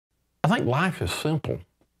think life is simple.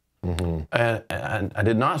 And I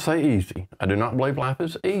did not say easy. I do not believe life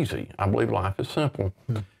is easy. I believe life is simple.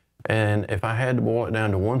 And if I had to boil it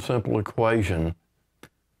down to one simple equation,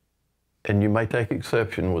 and you may take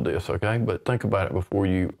exception with this, okay? But think about it before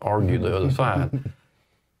you argue the other side.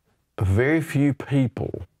 Very few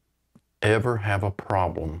people ever have a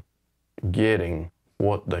problem getting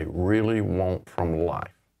what they really want from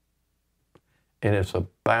life. And it's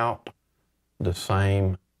about the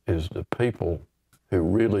same as the people who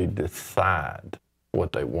really decide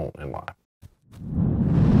what they want in life.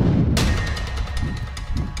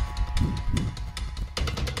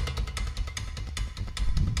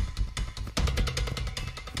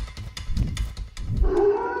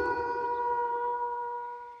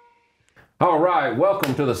 All right,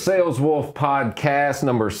 welcome to the Sales Wolf Podcast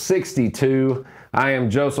number 62. I am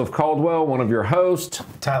Joseph Caldwell, one of your hosts.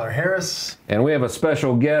 Tyler Harris. And we have a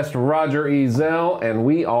special guest, Roger Ezell, and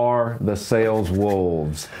we are the Sales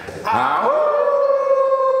Wolves.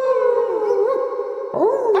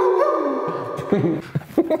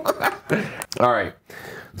 All right,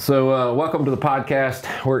 so welcome to the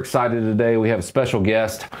podcast. We're excited today. We have a special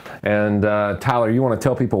guest. And Tyler, you want to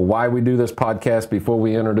tell people why we do this podcast before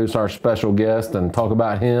we introduce our special guest and talk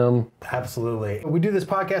about him? Absolutely. We do this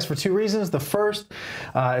podcast for two reasons. The first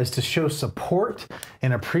is to show support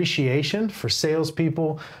and appreciation for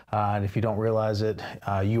salespeople. And if you don't realize it,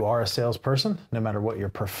 you are a salesperson. No matter what your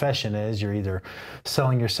profession is, you're either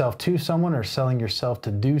selling yourself to someone or selling yourself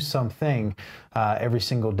to do something every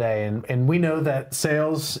single day. And we know that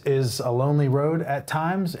sales is a lonely road at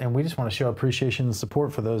times, and we just want to show appreciation and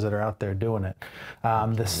support for those that are out there doing it.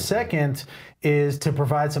 The second is to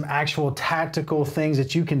provide some actual tactical things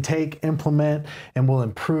that you can take, implement, and will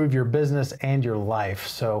improve your business and your life.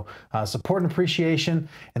 So support and appreciation,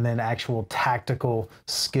 and then actual tactical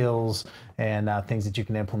skills and things that you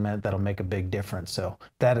can implement that'll make a big difference. So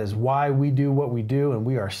that is why we do what we do, and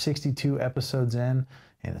we are 62 episodes in,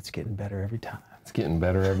 and it's getting better every time. It's getting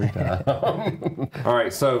better every time. All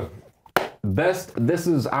right, so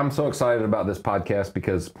I'm so excited about this podcast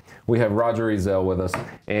because we have Roger Ezell with us,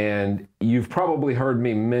 and you've probably heard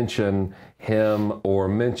me mention him or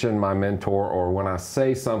mention my mentor, or when I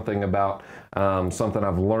say something about something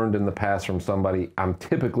I've learned in the past from somebody, I'm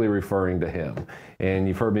typically referring to him. And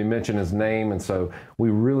you've heard me mention his name, and so we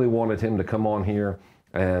really wanted him to come on here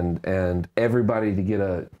and everybody to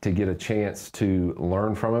get a chance to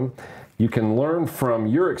learn from him. You can learn from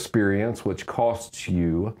your experience, which costs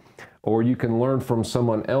you, or you can learn from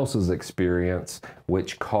someone else's experience,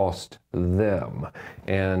 which cost them.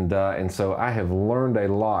 And so I have learned a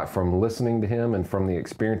lot from listening to him and from the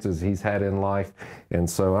experiences he's had in life. And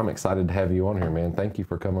so I'm excited to have you on here, man. Thank you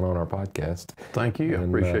for coming on our podcast. Thank you. I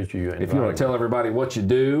appreciate you. If you want to tell everybody what you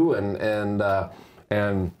do and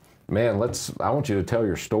man, I want you to tell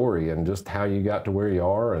your story and just how you got to where you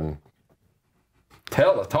are and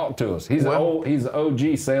talk to us. He's an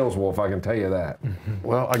OG sales wolf, I can tell you that.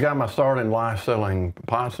 Well, I got my start in life selling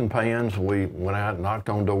pots and pans. We went out and knocked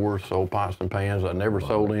on doors, sold pots and pans. I never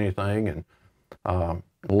sold anything, and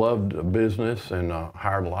loved the business, and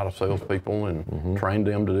hired a lot of salespeople and trained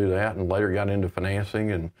them to do that, and later got into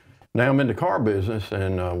financing. And now I'm in the car business,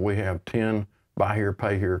 and we have 10 buy here,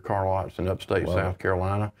 pay here car lots in upstate South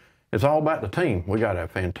Carolina. It's all about the team. We got a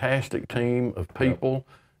fantastic team of people.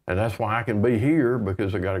 And that's why I can be here,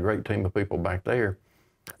 because I got a great team of people back there.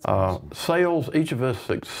 Awesome. Sales, each of us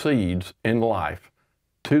succeeds in life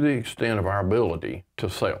to the extent of our ability to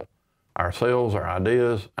sell. Our sales, our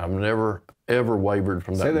ideas, I've never, ever wavered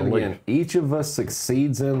from that belief. Say that again. Each of us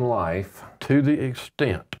succeeds in life to the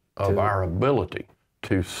extent of our ability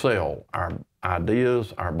to sell our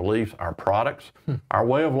ideas, our beliefs, our products, our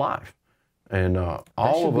way of life. And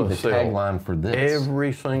all of us sell tagline for this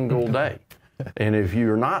every single day. And if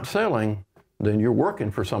you're not selling, then you're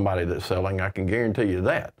working for somebody that's selling. I can guarantee you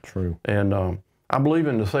that. True. And I believe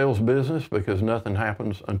in the sales business because nothing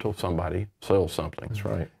happens until somebody sells something. That's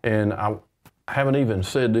right. And I haven't even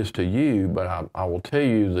said this to you, but I will tell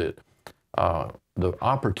you that the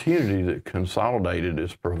opportunity that Consolidated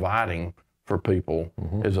is providing for people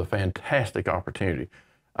is a fantastic opportunity.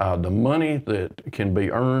 The money that can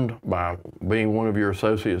be earned by being one of your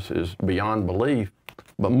associates is beyond belief.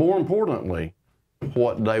 But more importantly,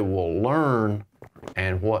 what they will learn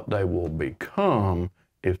and what they will become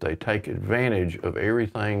if they take advantage of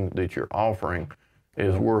everything that you're offering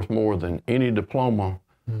is worth more than any diploma.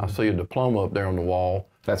 I see a diploma up there on the wall.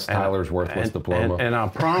 That's Tyler's worthless diploma. And I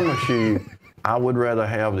promise you, I would rather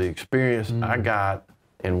have the experience I got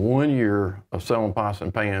in 1 year of selling pots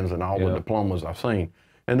and pans than all the diplomas I've seen.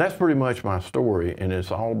 And that's pretty much my story, and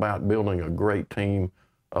it's all about building a great team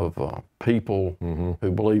people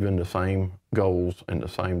who believe in the same goals in the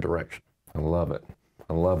same direction. I love it.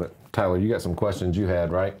 I love it. Tyler, you got some questions you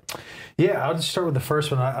had, right? Yeah, I'll just start with the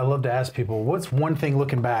first one. I love to ask people, what's one thing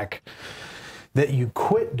looking back that you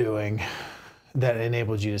quit doing that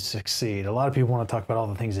enabled you to succeed? A lot of people want to talk about all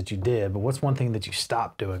the things that you did, but what's one thing that you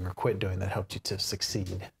stopped doing or quit doing that helped you to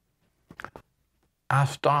succeed? I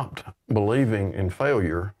stopped believing in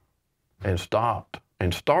failure and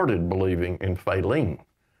started believing in failing.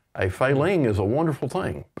 A failing is a wonderful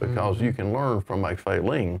thing because you can learn from a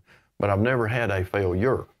failing, but I've never had a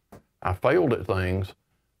failure. I failed at things,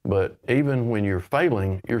 but even when you're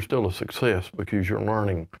failing, you're still a success because you're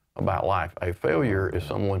learning about life. A failure is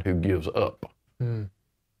someone who gives up.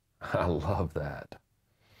 I love that.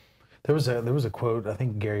 There was a quote I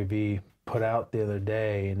think Gary Vee put out the other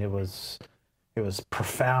day, and it was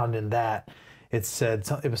profound in that it said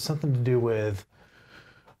it was something to do with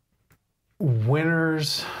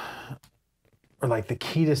winners, or like the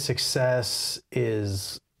key to success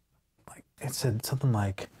is, like it said something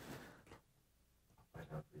like,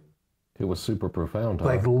 it was super profound, huh?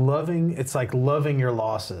 like loving your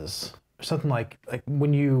losses, or something like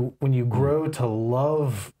when you grow to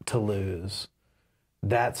love to lose,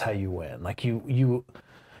 that's how you win. Like you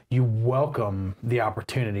welcome the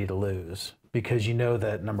opportunity to lose because you know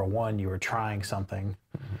that, number one, you were trying something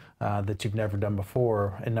that you've never done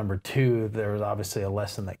before, and number two, there was obviously a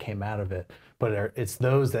lesson that came out of it. But it's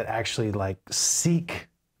those that actually like seek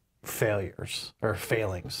failures or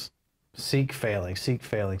failings. Seek failing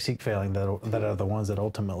that are the ones that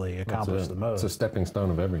ultimately accomplish the most. It's a stepping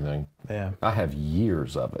stone of everything. Yeah. I have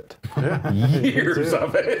years of it. Years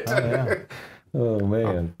of it. Oh, yeah. Oh,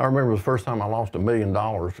 man. I remember the first time I lost $1 million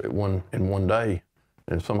in one day,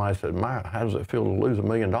 and somebody said, "Mike, how does it feel to lose $1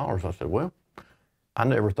 million?" I said, "Well, I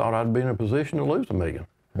never thought I'd be in a position to lose $1 million."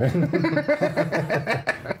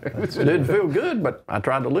 It didn't feel good, but I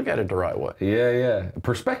tried to look at it the right way. Yeah.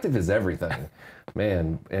 Perspective is everything,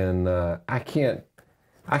 man. And I can't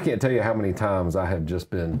tell you how many times I have just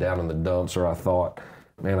been down in the dumps, or I thought,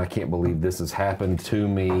 man, I can't believe this has happened to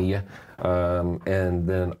me. And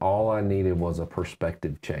then all I needed was a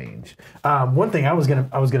perspective change. One thing I was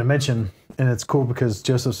gonna mention, and it's cool because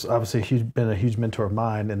Joseph's obviously been a huge mentor of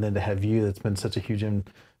mine, and then to have you, that's been such a huge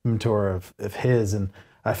mentor of his, and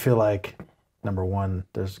I feel like, number one,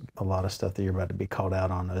 there's a lot of stuff that you're about to be called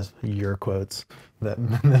out on as your quotes that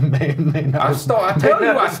may not. I tell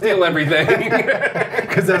you, I steal everything.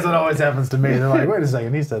 Because that's what always happens to me. They're like, wait a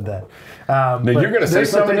second, he said that. Now, you're going to say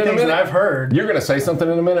something in a minute. I've heard. You're going to say something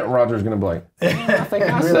in a minute, and Roger's going to be like, I think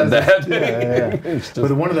I said that. Yeah.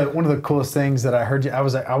 But one of the coolest things that I heard you,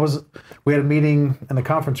 we had a meeting in the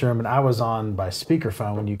conference room, and I was on by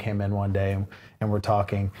speakerphone when you came in one day, and we're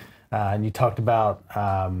talking, and you talked about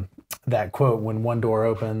that quote, when one door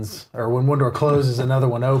opens, or when one door closes, another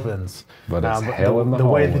one opens. But it's hell in the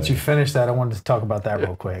hallway. The way that you finished that, I wanted to talk about that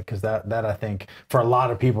real quick, because that I think, for a lot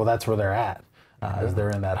of people, that's where they're at, is they're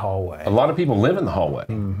in that hallway. A lot of people live in the hallway.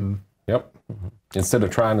 Yep. Instead of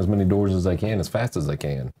trying as many doors as they can, as fast as they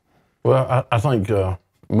can. Well, I think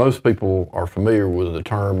most people are familiar with the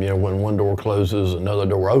term, when one door closes, another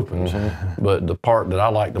door opens. But the part that I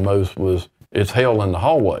liked the most was, it's hell in the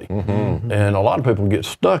hallway. And a lot of people get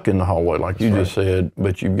stuck in the hallway, like you just said,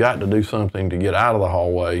 but you've got to do something to get out of the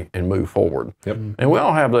hallway and move forward. Yep. And we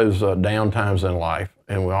all have those down times in life,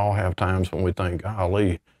 and we all have times when we think,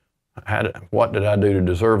 golly, what did I do to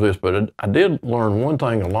deserve this? But I did learn one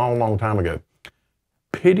thing a long, long time ago.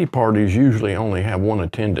 Pity parties usually only have one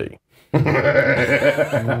attendee.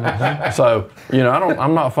 So,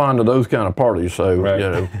 I'm not fond of those kind of parties. So,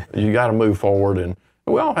 you got to move forward, and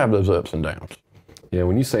we all have those ups and downs. Yeah,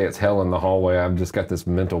 when you say it's hell in the hallway, I've just got this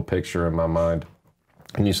mental picture in my mind.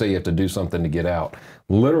 And you say you have to do something to get out.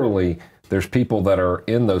 Literally, there's people that are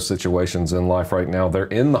in those situations in life right now. They're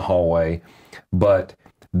in the hallway, but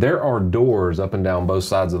there are doors up and down both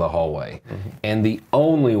sides of the hallway. And the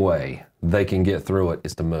only way they can get through it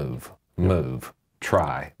is to move.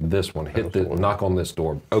 Try this one, knock on this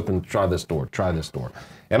door, try this door.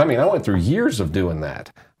 And I mean, I went through years of doing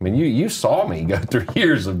that. I mean, you saw me go through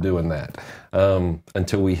years of doing that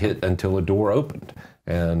until a door opened.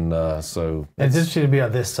 And so it's interesting to be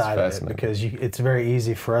on this side of it, because it's very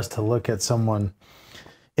easy for us to look at someone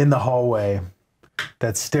in the hallway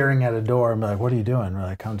that's staring at a door and be like, "What are you doing?" We're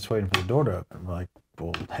like, "I'm just waiting for the door to open." We're like,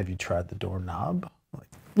 "Well, have you tried the doorknob?"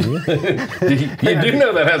 You do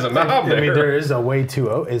know that has a knob there. I mean, there is a way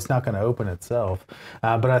to, it's not going to open itself.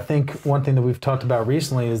 But I think one thing that we've talked about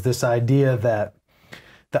recently is this idea that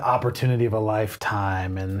the opportunity of a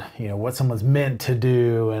lifetime, and what someone's meant to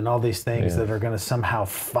do, and all these things that are going to somehow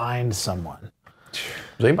find someone.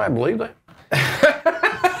 Does anybody believe that?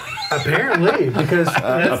 Apparently, because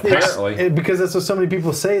apparently. because that's what so many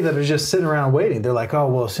people say that are just sitting around waiting. They're like, oh,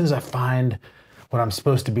 well, as soon as I find what I'm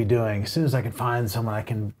supposed to be doing, as soon as I can find something I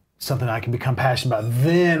can become passionate about,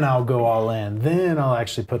 then I'll go all in. Then I'll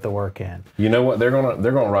actually put the work in. You know what? They're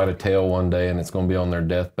gonna write a tale one day, and it's gonna be on their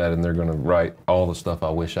deathbed, and they're gonna write all the stuff I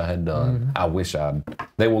wish I had done.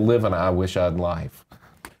 They will live an I wish I'd life.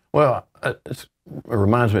 Well, it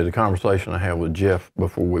reminds me of the conversation I had with Jeff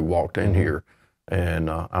before we walked in here. And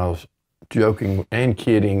I was joking and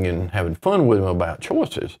kidding and having fun with him about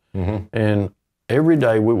choices. And every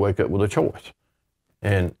day we wake up with a choice.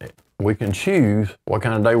 And we can choose what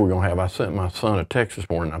kind of day we're going to have. I sent my son a text this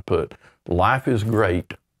morning. I put, life is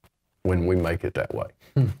great when we make it that way.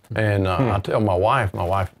 And I tell my wife,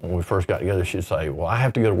 when we first got together, she'd say, well, I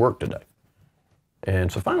have to go to work today.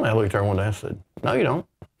 And so finally I looked at her one day and I said, no, you don't.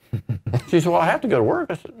 She said, well, I have to go to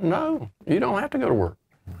work. I said, no, you don't have to go to work.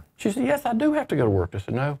 She said, yes, I do have to go to work. I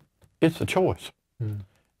said, no, it's a choice.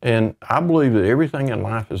 And I believe that everything in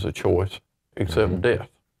life is a choice except death.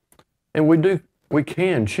 And we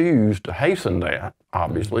can choose to hasten that,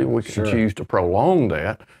 obviously. We can choose to prolong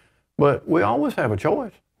that, but we always have a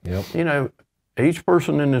choice. You know, each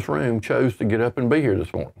person in this room chose to get up and be here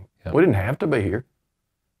this morning. We didn't have to be here.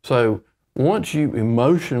 So once you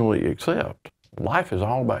emotionally accept life is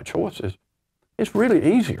all about choices, it's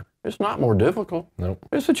really easier. It's not more difficult.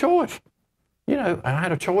 It's a choice. You know, I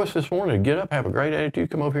had a choice this morning to get up, have a great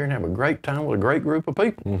attitude, come over here and have a great time with a great group of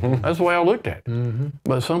people. That's the way I looked at it.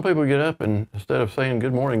 But some people get up and instead of saying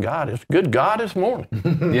good morning, God, it's good God, it's morning.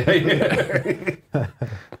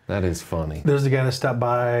 That is funny. There's a guy that stopped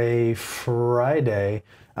by Friday,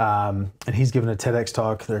 and he's giving a TEDx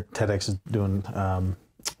talk. TEDx is doing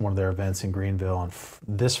one of their events in Greenville on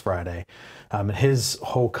this Friday. And his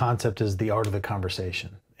whole concept is the art of the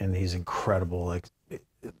conversation. And he's incredible. Like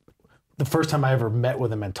the first time I ever met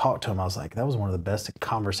with him and talked to him, I was like, that was one of the best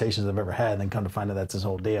conversations I've ever had. And then come to find out that's his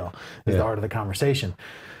whole deal, is the art of the conversation.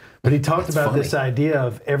 But he talked about this idea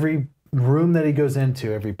of every room that he goes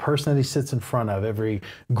into, every person that he sits in front of, every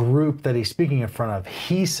group that he's speaking in front of,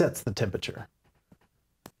 he sets the temperature.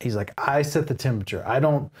 He's like, I set the temperature. I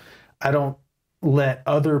don't let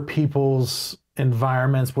other people's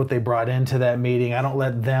environments, what they brought into that meeting, I don't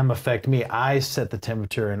let them affect me. I set the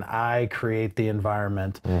temperature and I create the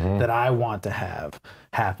environment that I want to have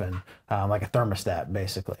happen, like a thermostat,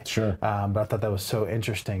 basically. But I thought that was so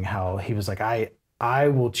interesting how he was like, I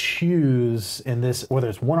will choose in this, whether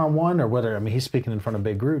it's one-on-one or whether, I mean, he's speaking in front of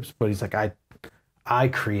big groups, but he's like, I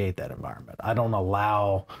create that environment. I don't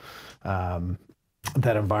allow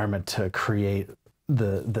that environment to create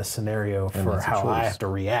the scenario for how I have to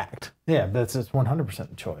react. Yeah, it's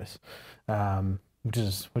 100% a choice,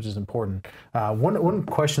 which is important. One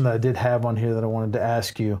question that I did have on here that I wanted to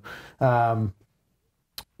ask you,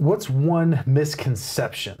 what's one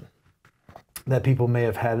misconception that people may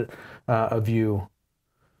have had of you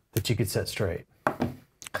that you could set straight?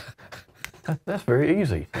 That's very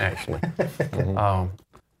easy, actually.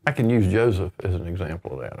 I can use Joseph as an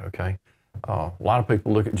example of that, okay? A lot of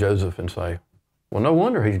people look at Joseph and say, well, no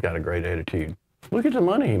wonder he's got a great attitude. Look at the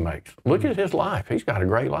money he makes. Look at his life. He's got a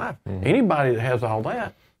great life. Anybody that has all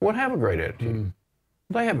that would have a great attitude.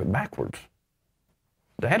 They have it backwards.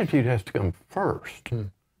 The attitude has to come first.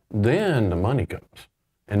 Then the money comes.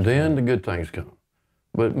 And then the good things come.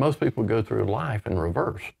 But most people go through life in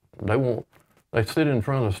reverse. They sit in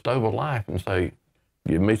front of the stove of life and say,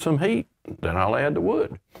 give me some heat, then I'll add the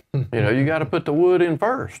wood. You know, you got to put the wood in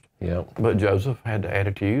first. But Joseph had the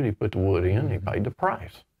attitude, he put the wood in, he paid the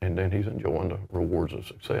price, and then he's enjoying the rewards of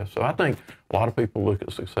success. So I think a lot of people look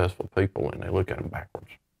at successful people and they look at them backwards.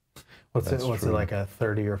 What's it like, a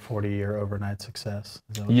 30 or 40 year overnight success?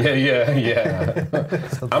 Yeah.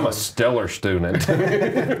 I'm a stellar student,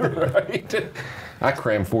 right? I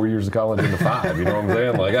crammed 4 years of college into 5, you know what I'm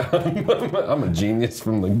saying? Like, I'm a genius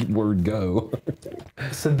from the word go.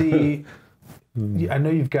 So I know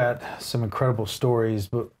you've got some incredible stories,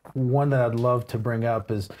 but one that I'd love to bring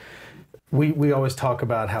up is we always talk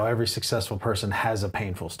about how every successful person has a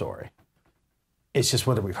painful story. It's just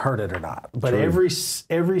whether we've heard it or not. But every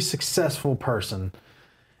successful person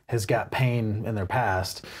has got pain in their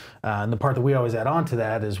past. And the part that we always add on to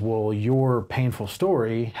that is, will your painful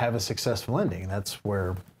story have a successful ending? That's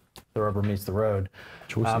where the rubber meets the road.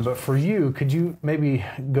 But for you, could you maybe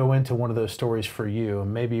go into one of those stories for you?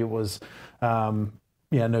 Maybe it was, I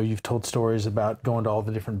know you've told stories about going to all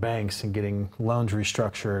the different banks and getting loans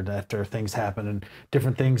restructured after things happen and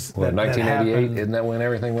different things that 1988, that isn't that when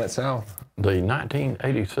everything went south? The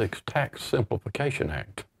 1986 Tax Simplification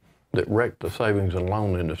Act that wrecked the savings and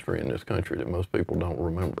loan industry in this country that most people don't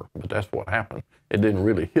remember. But that's what happened. It didn't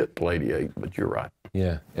really hit till 88, but you're right.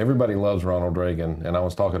 Yeah, everybody loves Ronald Reagan, and I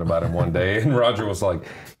was talking about him one day, and Roger was like,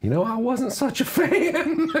 I wasn't such a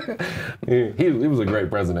fan. he was a great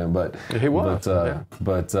president, but he was.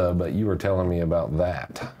 But you were telling me about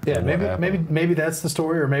that. Yeah, maybe that's the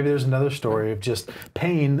story, or maybe there's another story of just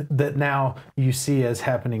pain that now you see as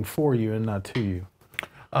happening for you and not to you.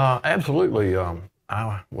 Absolutely.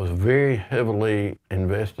 I was very heavily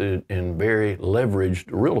invested in very leveraged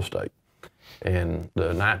real estate. And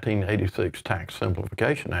the 1986 Tax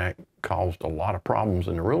Simplification Act caused a lot of problems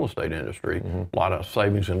in the real estate industry. A lot of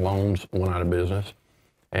savings and loans went out of business.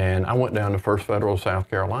 And I went down to First Federal, South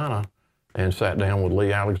Carolina, and sat down with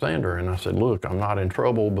Lee Alexander. And I said, look, I'm not in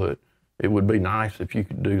trouble, but it would be nice if you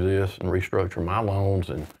could do this and restructure my loans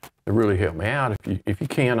and it really help me out. If you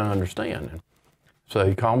can, I understand. And so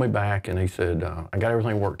he called me back and he said, I got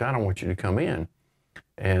everything worked out. I want you to come in.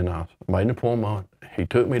 And I made an appointment. He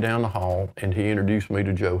took me down the hall and he introduced me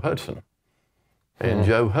to Joe Hudson. And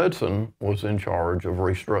Joe Hudson was in charge of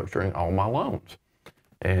restructuring all my loans.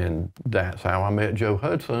 And that's how I met Joe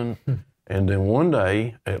Hudson. And then one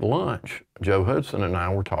day at lunch, Joe Hudson and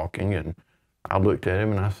I were talking, and I looked at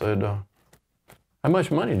him and I said, how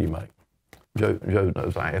much money do you make? Joe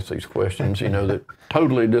knows I ask these questions, that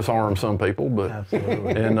totally disarm some people. But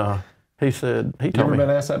Absolutely. And he said, he You told ever me. been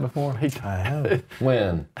asked that before? I have.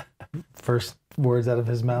 When? First words out of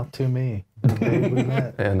his mouth to me. The day we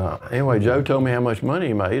met. And anyway, Joe told me how much money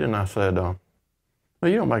he made, and I said, well,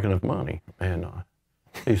 you don't make enough money. And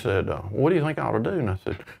he said, what do you think I ought to do? And I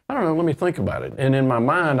said, I don't know, let me think about it. And in my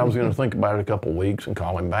mind, I was going to think about it a couple of weeks and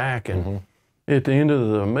call him back. And at the end of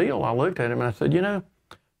the meal, I looked at him and I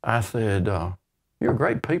said, you're a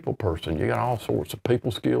great people person. You got all sorts of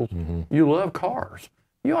people skills. You love cars.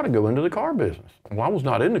 You ought to go into the car business. Well, I was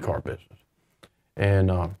not in the car business. And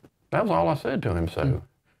that was all I said to him. So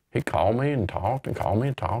he called me and talked and called me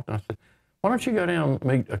and talked. And I said, why don't you go down and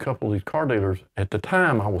meet a couple of these car dealers? At the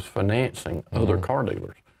time, I was financing other car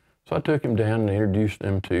dealers. So I took him down and introduced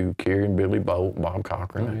him to Kerry and Billy Bolt, Bob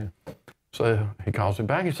Cochran. So he calls me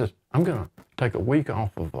back. He says, I'm going to take a week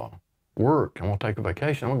off of work. I'm going to take a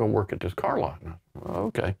vacation. I'm going to go work at this car lot. And I said, oh,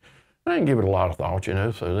 okay. I didn't give it a lot of thought,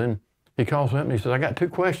 So then he calls me up and he says, I got 2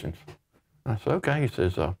 questions. I said, okay. He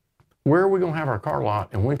says, where are we going to have our car lot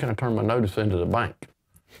and when can I turn my notice into the bank?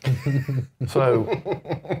 So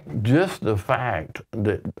just the fact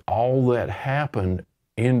that all that happened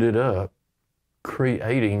ended up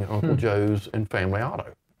creating Uncle Joe's and Family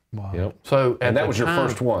Auto. Wow. Yep. So And that was your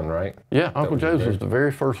first one, right? Yeah, Uncle Joe's was the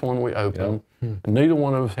very first one we opened. Neither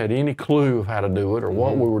one of us had any clue of how to do it or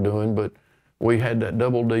what we were doing, but we had that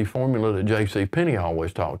double D formula that J.C. Penney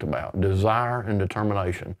always talked about, desire and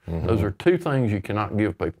determination. Those are 2 things you cannot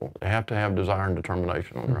give people. They have to have desire and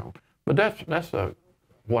determination on their own. But that's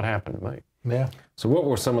what happened to me. Yeah. So what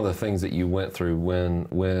were some of the things that you went through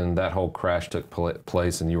when that whole crash took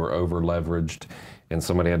place and you were over leveraged and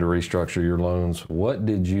somebody had to restructure your loans? What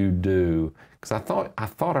did you do? Because I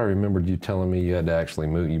thought I remembered you telling me you had to actually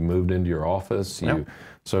move. You moved into your office.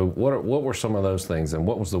 So what were some of those things, and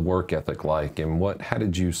what was the work ethic like, and how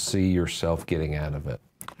did you see yourself getting out of it?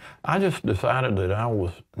 I just decided that I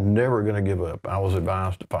was never going to give up. I was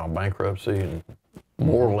advised to file bankruptcy, and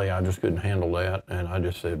morally I just couldn't handle that, and I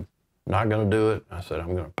just said, not going to do it. I said,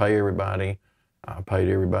 I'm going to pay everybody. I paid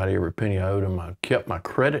everybody every penny I owed them. I kept my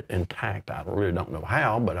credit intact. I really don't know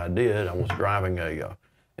how, but I did. I was driving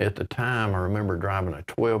at the time, I remember driving a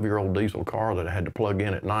 12-year-old diesel car that I had to plug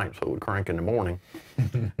in at night so it would crank in the morning.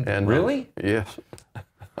 And Really? Yes.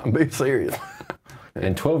 I'm being serious.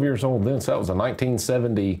 And 12 years old then, so that was a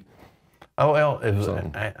 1970. Oh, well,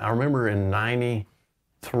 I remember in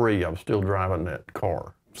 93, I was still driving that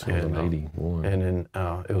car. So it was an 81. And then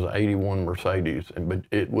it was an 81 Mercedes, but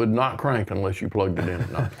it would not crank unless you plugged it in at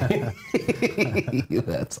night.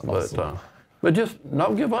 That's awesome. But just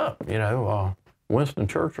don't give up, Winston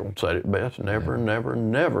Churchill said it best, never, never,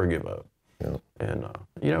 never give up. Yeah.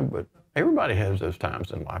 And, but everybody has those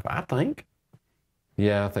times in life, I think.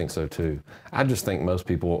 Yeah, I think so too. I just think most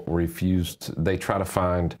people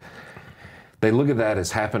they look at that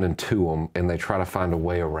as happening to them and they try to find a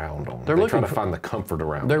way around them. They try to find the comfort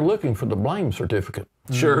around They're looking for the blame certificate.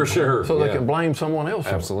 Sure. So they can blame someone else.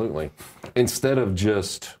 Absolutely. Instead of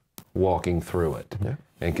just walking through it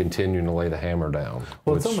and continuing to lay the hammer down.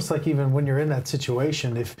 Well, it's almost like even when you're in that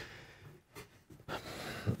situation, if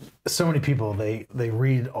so many people, they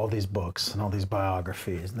read all these books and all these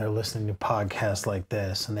biographies and they're listening to podcasts like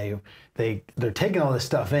this and they're taking all this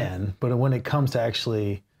stuff in, but when it comes to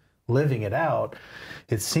actually living it out,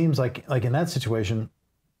 it seems like in that situation,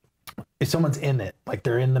 if someone's in it, like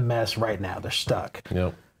they're in the mess right now, they're stuck.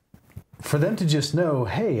 Yep. For them to just know,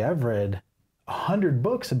 hey, I've read 100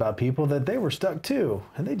 books about people that they were stuck too,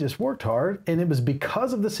 and they just worked hard, and it was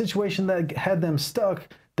because of the situation that had them stuck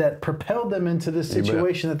that propelled them into this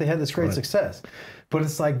situation that they had this great success. But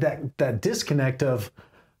it's like that disconnect of,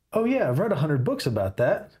 oh yeah, I've read 100 books about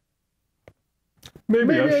that.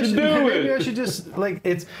 Maybe I should do it. Maybe I should just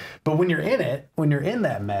but when you're in it, when you're in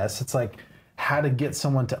that mess, it's like how to get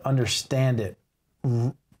someone to understand it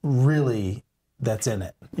really that's in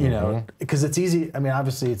it, you know, because it's easy. I mean,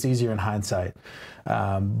 obviously it's easier in hindsight,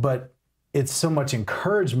 but it's so much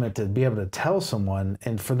encouragement to be able to tell someone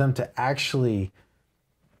and for them to actually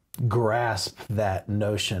grasp that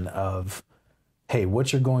notion of, hey,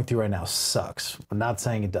 what you're going through right now sucks. I'm not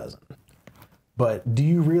saying it doesn't. But do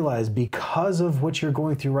you realize because of what you're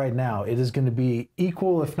going through right now, it is going to be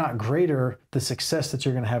equal, if not greater, the success that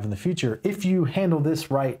you're going to have in the future if you handle this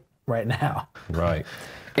right now. Right.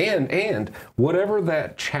 And whatever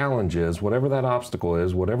that challenge is, whatever that obstacle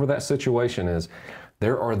is, whatever that situation is,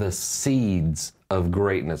 there are the seeds of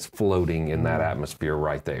greatness floating in that atmosphere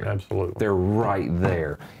right there. Absolutely. They're right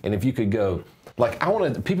there. And if you could go, like, I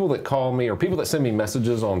want to, people that call me or people that send me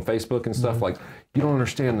messages on Facebook and stuff, like, you don't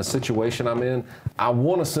understand the situation I'm in. I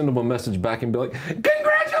want to send them a message back and be like,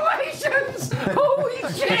 congratulations! Holy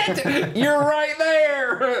shit! You're right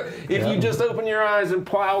there! If you just open your eyes and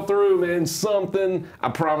plow through, man, something, I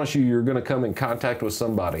promise you're going to come in contact with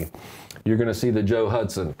somebody. You're going to see the Joe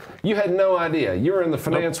Hudson. You had no idea. You were in the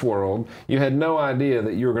finance world. You had no idea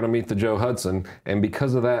that you were going to meet the Joe Hudson. And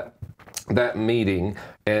because of that meeting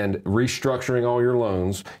and restructuring all your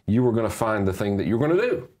loans, you were going to find the thing that you're going to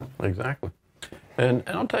do. Exactly. And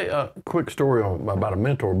I'll tell you a quick story about a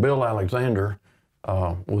mentor. Bill Alexander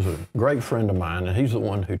was a great friend of mine, and he's the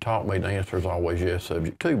one who taught me the answer is always yes,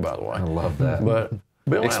 subject to, by the way. I love that. But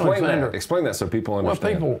Bill Alexander, explain that so people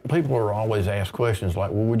understand. Well, people are always asked questions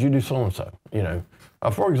like, well, would you do so-and-so? You know,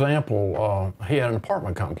 for example, he had an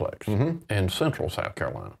apartment complex in central South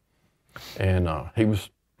Carolina, and he was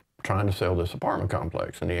trying to sell this apartment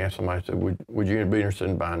complex, and he asked somebody, said, would you be interested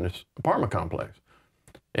in buying this apartment complex?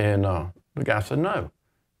 And the guy said no.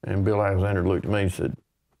 And Bill Alexander looked at me and said,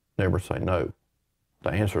 never say no.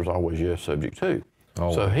 The answer is always yes, subject to.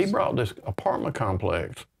 Always. So he brought this apartment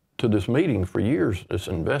complex to this meeting for years, this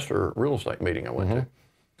investor real estate meeting I went to.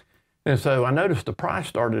 And so I noticed the price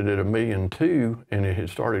started at $1.2 million, and it had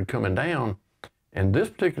started coming down. And this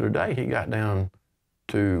particular day, he got down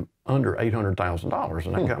to under $800,000,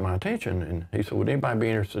 and that got my attention. And he said, would anybody be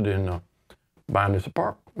interested in buying this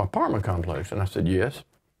apartment complex? And I said, yes.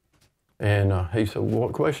 And he said, well,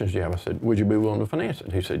 what questions do you have? I said, would you be willing to finance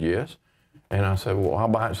it? He said, yes. And I said, well, I'll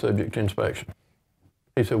buy it subject to inspection.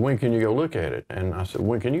 He said, when can you go look at it? And I said,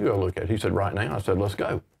 when can you go look at it? He said, right now. I said, let's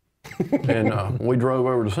go. And we drove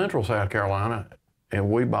over to central South Carolina,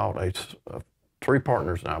 and we bought three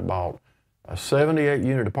partners and I bought a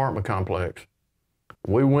 78-unit apartment complex.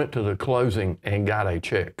 We went to the closing and got a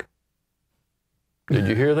check. Did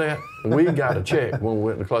you hear that? We got a check when we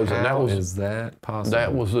went to closing. How is that possible?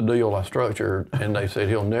 That was the deal I structured, and they said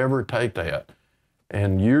he'll never take that.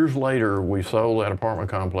 And years later, we sold that apartment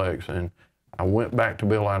complex, and I went back to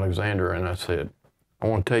Bill Alexander and I said, I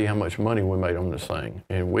want to tell you how much money we made on this thing.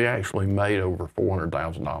 And we actually made over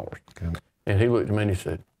 $400,000. Okay. And he looked at me and he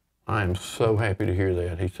said, I am so happy to hear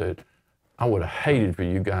that. He said, I would have hated for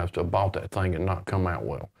you guys to have bought that thing and not come out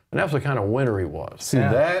well. And that's the kind of winner he was. See,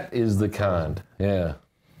 that is the kind. Yeah.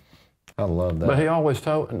 I love that. But he always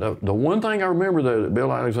told, the one thing I remember though that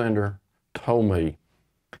Bill Alexander told me,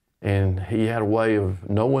 and he had a way of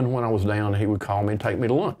knowing when I was down, he would call me and take me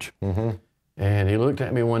to lunch. And he looked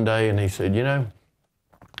at me one day and he said, you know,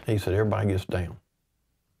 he said, everybody gets down.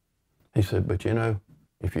 He said, but you know,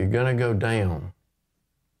 if you're gonna go down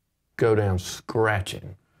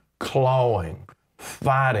scratching, clawing,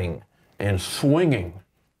 fighting, and swinging.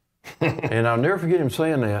 And I'll never forget him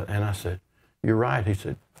saying that. And I said, you're right. He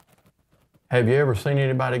said, have you ever seen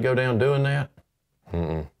anybody go down doing that?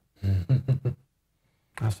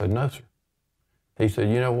 I said, no, sir. He said,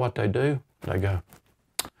 you know what they do? They go,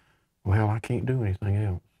 well, I can't do anything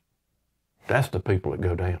else. That's the people that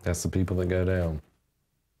go down. That's the people that go down.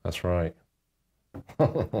 That's right.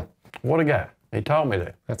 What a guy. He taught me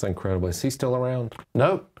that. That's incredible. Is he still around?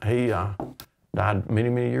 Nope. He died many,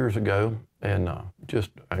 many years ago, and just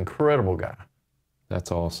an incredible guy.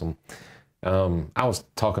 That's awesome. I was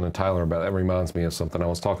talking to Tyler about, that reminds me of something. I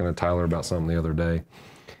was talking to Tyler about something the other day,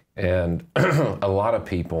 and a lot of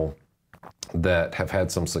people that have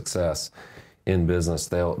had some success in business,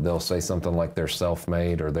 they'll say something like they're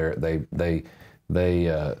self-made, or they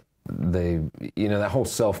that whole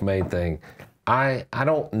self-made thing. I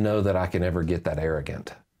don't know that I can ever get that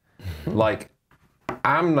arrogant. Like,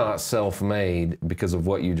 I'm not self-made because of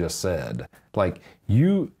what you just said. Like,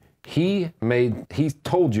 he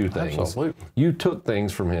told you things. Absolutely. You took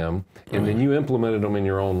things from him, and then you implemented them in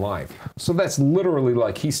your own life. So that's literally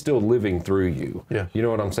like he's still living through you. Yeah. You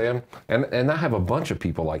know what I'm saying? And I have a bunch of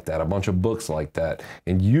people like that, a bunch of books like that,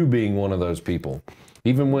 and you being one of those people.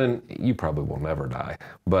 Even when you probably will never die,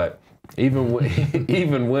 but even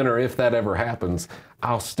when or if that ever happens,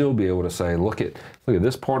 I'll still be able to say, look at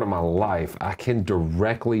this part of my life. I can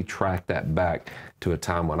directly track that back to a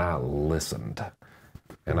time when I listened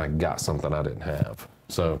and I got something I didn't have.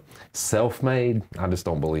 So self-made, I just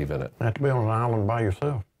don't believe in it. You have to be on an island by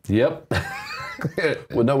yourself. Yep.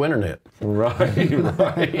 With no internet. Right.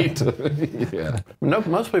 Yeah. No,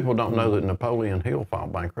 most people don't know that Napoleon Hill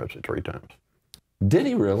filed bankruptcy 3 times. Did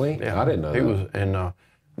he really? Yeah. I didn't know He that. was in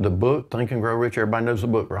the book, Think and Grow Rich. Everybody knows the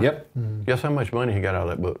book, right? Yep. Guess how much money he got out of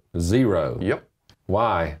that book? 0. Yep.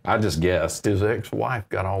 Why? I just guessed. His ex-wife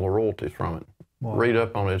got all the royalties from it. Wow. Read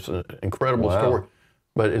up on it. It's an incredible Wow. story.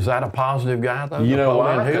 But is that a positive guy, though? You know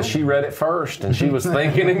Napoleon why? Hill? Because she read it first, and she was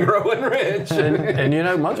thinking and growing rich. And you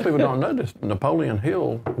know, most people don't know this. Napoleon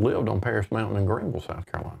Hill lived on Paris Mountain in Greenville, South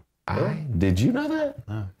Carolina. Did you know that?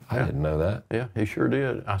 No. I didn't know that. Yeah, he sure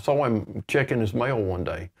did. I saw him checking his mail one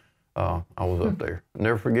day. I was up there.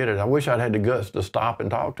 Never forget it. I wish I'd had the guts to stop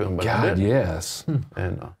and talk to him, but I God, didn't. yes.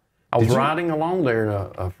 And I was riding along there,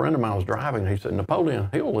 and a friend of mine was driving. And he said, "Napoleon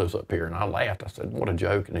Hill lives up here." And I laughed. I said, "What a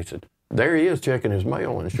joke!" And he said, "There he is checking his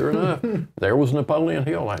mail." And sure enough, there was Napoleon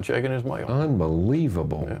Hill out checking his mail.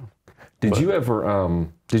 Unbelievable. Yeah. Did you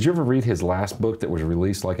ever read his last book that was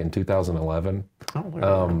released like in 2011? I don't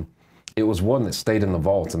know. It was one that stayed in the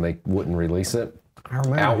vault and they wouldn't release it. I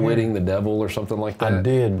remember Outwitting the Devil or something like that. I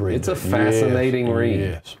did read It's a it. fascinating Yes, read.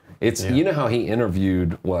 yes. It's you know how he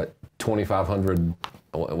interviewed 2,500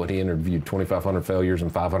 failures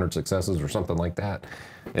and 500 successes or something like that,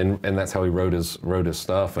 and that's how he wrote his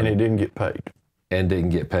stuff. And he didn't get paid. And didn't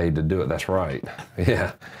get paid to do it. That's right.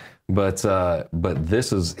 Yeah, but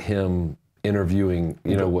this is him interviewing.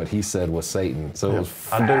 You know what he said was Satan. So it was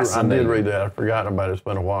I fascinating. did read that. I've forgotten about it. It's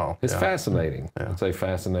been a while. It's fascinating. It's a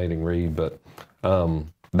fascinating read, but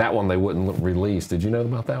that one they wouldn't release. Did you know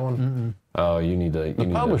about that one? Mm-hmm. Oh, you need to. The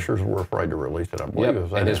publishers were afraid to release it, I believe.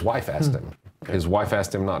 Yep. And his wife asked him. His wife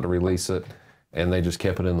asked him not to release it, and they just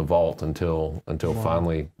kept it in the vault until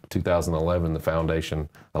finally 2011 the foundation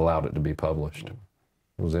allowed it to be published.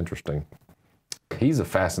 It was interesting. He's a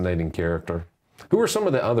fascinating character. Who are some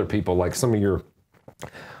of the other people, like some of your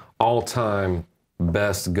all-time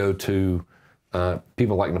best go-to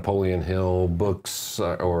people like Napoleon Hill, books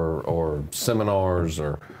or seminars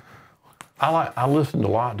or? I listened a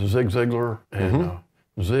lot to Zig Ziglar and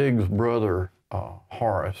Zig's brother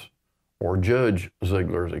Horace, or Judge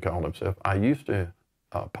Ziglar as he called himself. I used to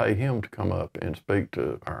pay him to come up and speak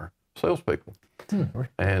to our salespeople.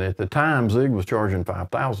 And at the time, Zig was charging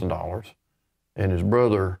 $5,000, and his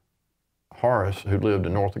brother Horace, who lived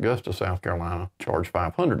in North Augusta, South Carolina, charged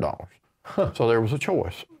 $500. So there was a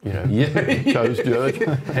choice, you know. He chose Judge,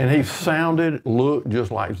 and he looked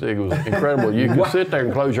just like Zig. It was incredible. You could sit there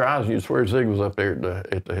and close your eyes, and you'd swear Zig was up there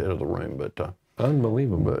at the head of the room. But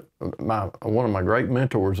unbelievable. But one of my great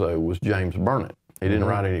mentors, though, was James Burnett. He didn't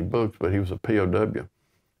write any books, but he was a POW.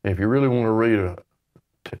 And if you really want to read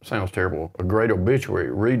sounds terrible, a great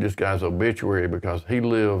obituary, read this guy's obituary, because he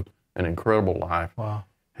lived an incredible life. Wow.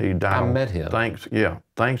 He died. I met him.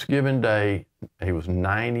 Thanksgiving Day. He was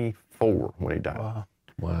 94 when he died.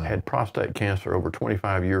 Wow. Had prostate cancer over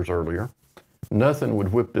 25 years earlier. Nothing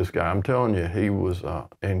would whip this guy. I'm telling you, he was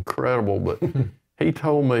incredible. But he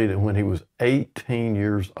told me that when he was 18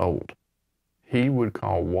 years old, he would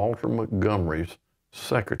call Walter Montgomery's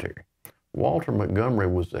secretary. Walter Montgomery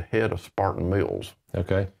was the head of Spartan Mills.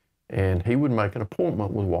 Okay. And he would make an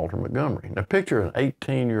appointment with Walter Montgomery. Now, picture an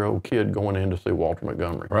 18-year-old kid going in to see Walter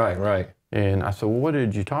Montgomery. Right. And I said, well, what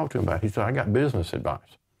did you talk to him about? He said, I got business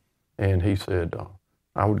advice. And he said,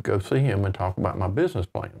 I would go see him and talk about my business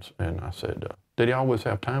plans. And I said, did he always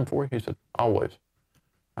have time for you? He said, always.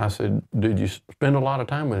 I said, did you spend a lot of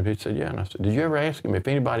time with him? He said, yeah. And I said, did you ever ask him if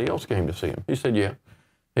anybody else came to see him? He said, yeah.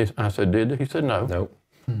 I said, did they? He said, no. Nope.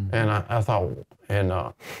 And I thought,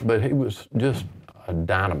 but he was just a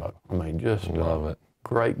dynamo. I mean, just Love it.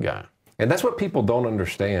 Great guy. And that's what people don't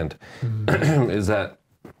understand is that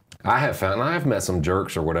I have found, and I've met some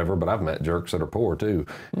jerks or whatever, but I've met jerks that are poor too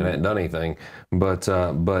and ain't done anything. But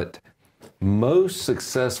most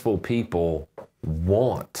successful people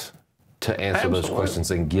want to answer those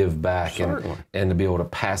questions and give back and to be able to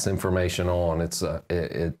pass information on. It's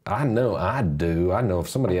I know I do. I know if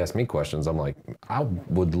somebody asks me questions, I'm like, I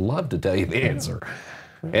would love to tell you the answer.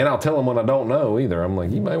 And I'll tell them when I don't know either. I'm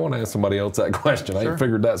like, you may want to ask somebody else that question. I ain't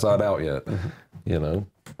figured that side out yet. You know?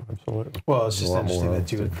 Absolutely. Well, it's just interesting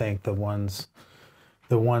that you would think the ones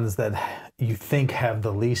that you think have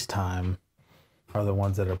the least time are the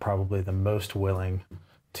ones that are probably the most willing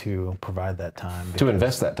to provide that time. To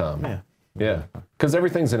invest that time. Yeah. Yeah. Because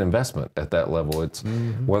everything's an investment at that level. It's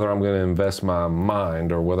whether I'm going to invest my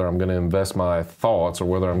mind or whether I'm going to invest my thoughts or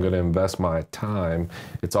whether I'm going to invest my time.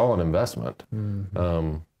 It's all an investment.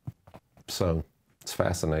 So it's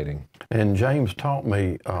fascinating. And James taught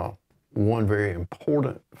me one very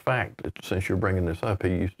important fact, since you're bringing this up. He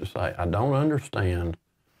used to say, I don't understand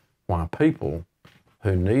why people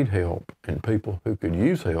who need help and people who could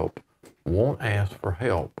use help won't ask for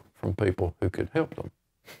help from people who could help them.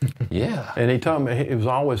 Yeah. And he told me, he was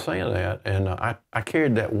always saying that, and I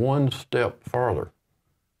carried that one step farther.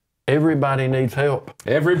 Everybody needs help.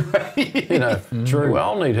 Everybody. You know, True. We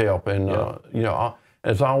all need help. And, you know,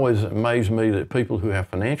 it's always amazed me that people who have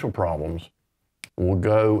financial problems will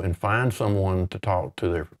go and find someone to talk to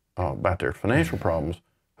their about their financial problems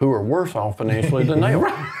who are worse off financially than they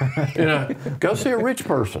are. You know, go see a rich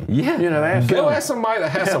person. Yeah. You know, ask somebody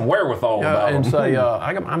that has some wherewithal about and them. say,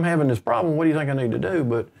 I'm having this problem. What do you think I need to do?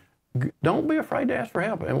 But don't be afraid to ask for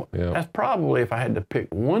help. And that's probably, if I had to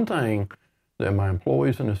pick one thing that my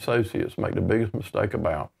employees and associates make the biggest mistake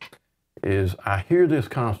about, is I hear this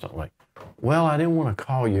constantly. Well, I didn't want to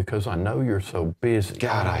call you because I know you're so busy.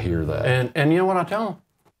 God, I hear that. And you know what I tell them?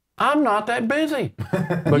 I'm not that busy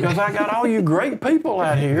because I got all you great people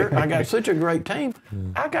out here. I got such a great team.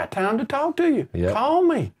 I got time to talk to you. Yep. Call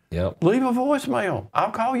me. Yep. Leave a voicemail.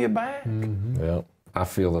 I'll call you back. Yep. I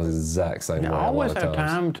feel the exact same way. I always have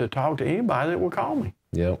time to talk to anybody that will call me.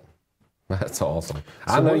 Yep. That's awesome.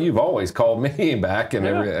 So I know you've always called me back and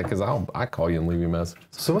everything because I call you and leave you a message.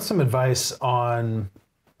 So what's some advice on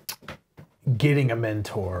getting a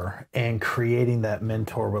mentor and creating that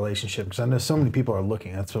mentor relationship? Because I know so many people are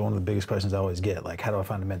looking. That's one of the biggest questions I always get. Like, how do I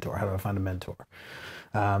find a mentor? How do I find a mentor?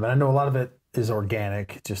 And I know a lot of it is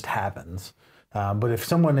organic. It just happens. But if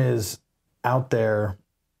someone is out there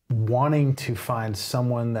wanting to find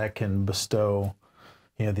someone that can bestow,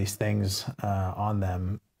 you know, these things on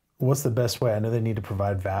them, what's the best way? I know they need to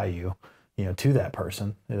provide value, you know, to that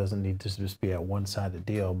person. It doesn't need to just be a one-sided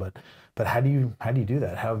deal, but how do you do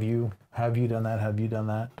that? How have you done that? Have you done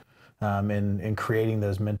that in creating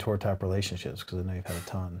those mentor type relationships? Because I know you've had a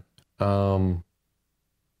ton.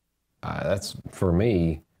 That's for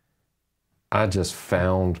me. I just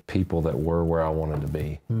found people that were where I wanted to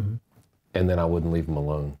be, and then I wouldn't leave them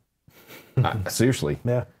alone. Seriously.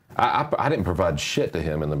 Yeah. I didn't provide shit to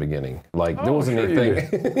him in the beginning. Like there wasn't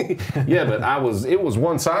anything. Yeah, but it was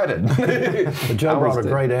one-sided. But Joe brought a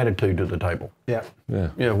great attitude to the table. Yeah. Yeah.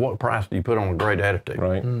 Yeah. What price do you put on a great attitude?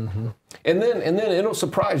 Right. And then it'll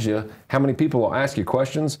surprise you how many people will ask you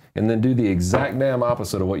questions and then do the exact damn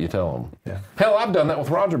opposite of what you tell them. Yeah. Hell, I've done that with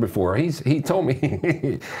Roger before. He told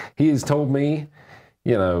me he has told me,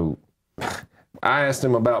 you know, I asked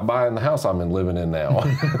him about buying the house I'm living in now,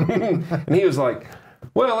 and he was like,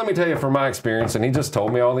 well, let me tell you from my experience, and he just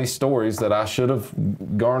told me all these stories that I should have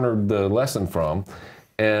garnered the lesson from,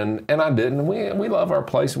 and I didn't. We love our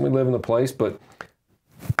place and we live in the place, but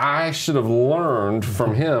I should have learned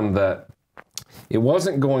from him that it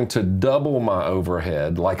wasn't going to double my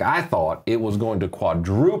overhead like I thought. It was going to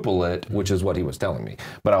quadruple it, which is what he was telling me.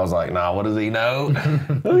 But I was like, nah, what does he know?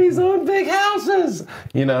 Oh, he's on big houses,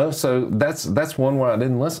 you know. So that's one where I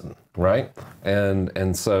didn't listen, right?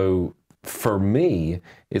 And so. For me,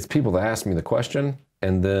 it's people that ask me the question,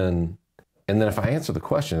 and then if I answer the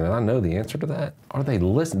question and I know the answer to that, are they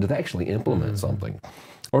listening? Did they actually implement something,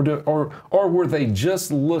 or were they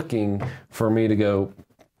just looking for me to go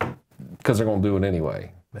because they're going to do it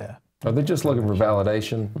anyway? Yeah. Are they just looking for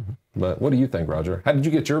validation? But what do you think, Roger? How did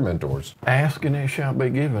you get your mentors? Ask and it shall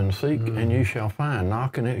be given. Seek and you shall find.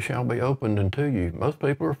 Knock and it shall be opened unto you. Most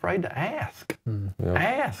people are afraid to ask.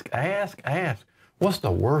 Ask. What's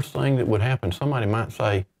the worst thing that would happen? Somebody might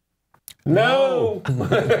say, no.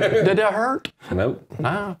 Did that hurt? Nope.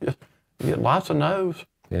 No, just you get lots of no's.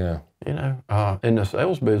 Yeah. You know, in the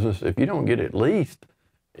sales business, if you don't get at least,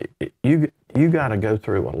 you got to go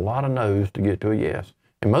through a lot of no's to get to a yes.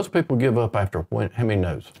 And most people give up after how many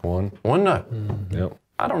no's? One. One no. Yep.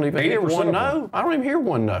 I don't even hear one no. I don't even hear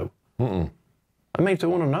one no. That means they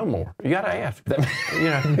want to know more. You got to ask. You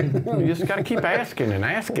know, you just got to keep asking and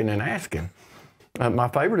asking and asking. My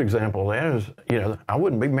favorite example of that is, you know, I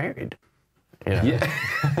wouldn't be married You know? Yeah.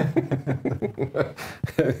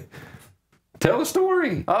 Tell the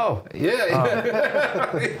story. Oh,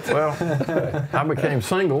 well, I became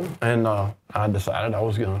single, and I decided I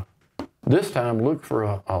was going to, this time, look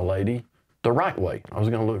for a lady the right way. I was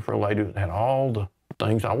going to look for a lady that had all the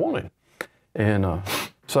things I wanted. And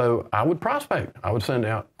so I would prospect. I would send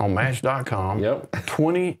out on Match.com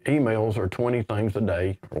 20 emails or 20 things a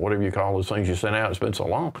day, or whatever you call those things you send out. It's been so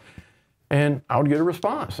long. And I would get a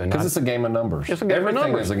response. Because it's a game of numbers. It's a game of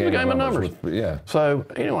numbers. Is a game of numbers. Yeah. So,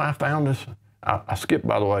 you know, I found this. I skipped,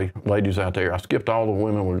 by the way, ladies out there, I skipped all the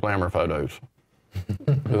women with glamour photos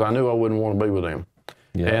because I knew I wouldn't want to be with them.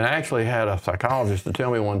 Yeah. And I actually had a psychologist to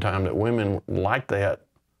tell me one time that women like that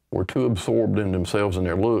were too absorbed in themselves and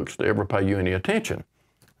their looks to ever pay you any attention.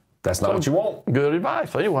 That's not what you want. Good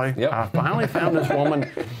advice. Anyway, I finally found this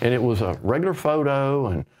woman, and it was a regular photo,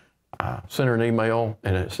 and I sent her an email,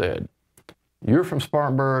 and it said, "You're from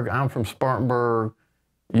Spartanburg, I'm from Spartanburg.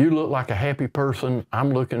 You look like a happy person.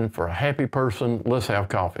 I'm looking for a happy person. Let's have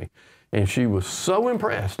coffee." And she was so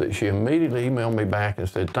impressed that she immediately emailed me back and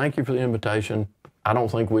said, "Thank you for the invitation. I don't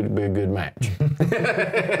think we'd be a good match."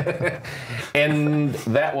 And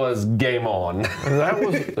that was game on.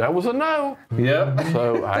 That was a no. Yep.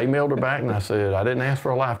 So I emailed her back and I said, "I didn't ask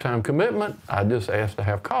for a lifetime commitment. I just asked to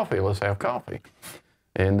have coffee. Let's have coffee."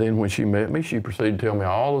 And then when she met me, she proceeded to tell me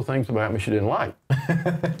all the things about me she didn't like.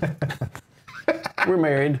 We're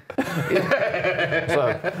married.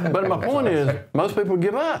 So, but my point is, most people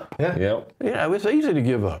give up. Yeah. Yep. You know, it's easy to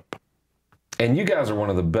give up. And you guys are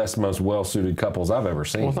one of the best, most well-suited couples I've ever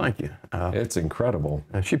seen. Well, thank you. It's incredible.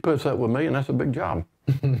 And she puts up with me, and that's a big job.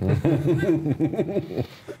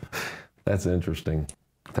 That's interesting.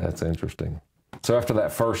 That's interesting. So after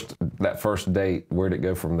that first date, where'd it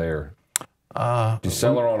go from there? Did you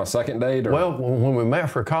sell her on a second date? Or? Well, when we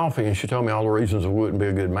met for coffee and she told me all the reasons it wouldn't be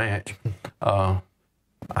a good match,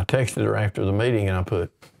 I texted her after the meeting and I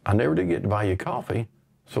put, "I never did get to buy you coffee,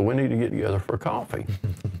 so we need to get together for coffee."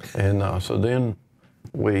 And so then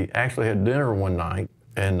we actually had dinner one night,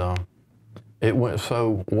 and it went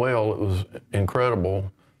so well, it was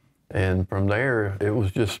incredible. And from there, it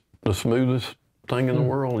was just the smoothest thing in the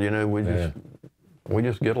world. You know, we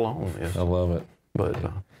just get along. Yes. I love it. But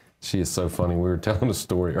she is so funny. We were telling a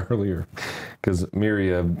story earlier because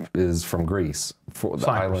Miria is from Greece, for the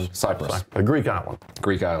island Cyprus, a Greek island.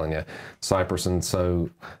 Greek island, yeah, Cyprus, and so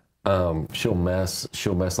she'll mess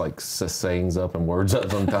like sayings up and words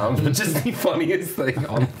up sometimes, which is the funniest thing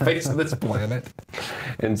on the face of this planet.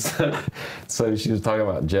 And so she was talking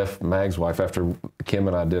about Jeff Mag's wife after Kim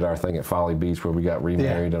and I did our thing at Folly Beach where we got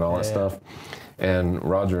remarried and all that stuff. And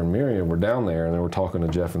Roger and Miriam were down there, and they were talking to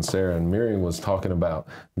Jeff and Sarah, and Miriam was talking about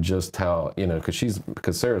just how, you know,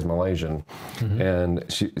 because Sarah's Malaysian, and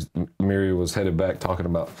Miriam was headed back talking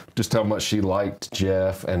about just how much she liked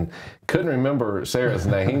Jeff, and couldn't remember Sarah's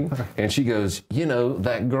name, and she goes, "You know,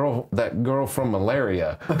 that girl from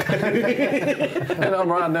Malaria." And I'm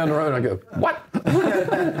riding down the road, and I go, "What?"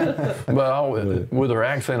 But with her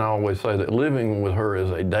accent, I always say that living with her is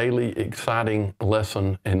a daily exciting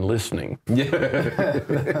lesson in listening. Yeah.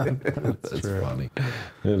 That's funny.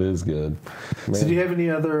 It is good. Man. So do you have any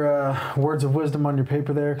other words of wisdom on your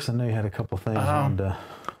paper there? Because I know you had a couple things I wanted to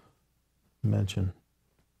mention.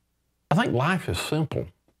 I think life is simple.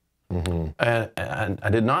 And I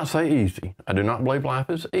did not say easy. I do not believe life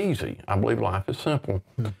is easy. I believe life is simple.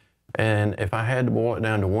 And if I had to boil it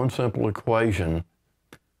down to one simple equation,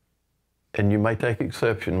 and you may take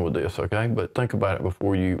exception with this, okay? But think about it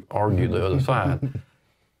before you argue the other side.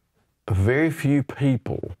 Very few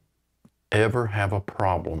people ever have a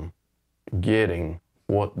problem getting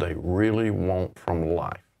what they really want from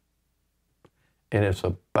life. And it's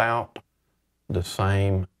about the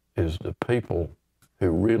same as the people who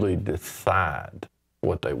really decide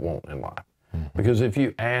what they want in life. Because if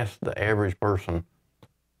you ask the average person,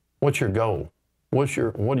 "What's your goal? What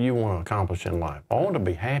do you want to accomplish in life?" "I want to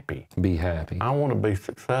be happy." Be happy. "I want to be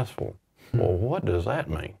successful." Well, what does that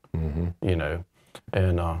mean? You know,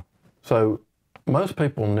 and so most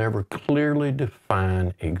people never clearly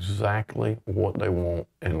define exactly what they want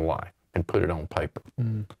in life and put it on paper.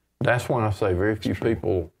 That's why I say very few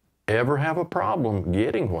people ever have a problem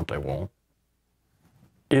getting what they want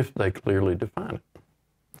if they clearly define it.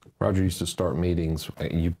 Roger used to start meetings,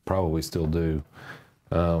 you probably still do,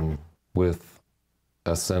 with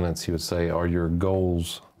a sentence. He would say, "Are your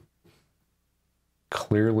goals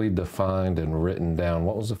clearly defined and written down?"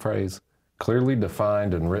 What was the phrase? Clearly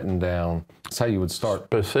defined and written down. That's how you would start.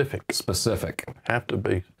 Specific. Specific. Have to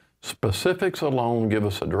be. Specifics alone give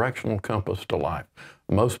us a directional compass to life.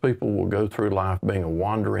 Most people will go through life being a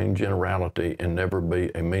wandering generality and never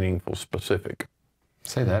be a meaningful specific.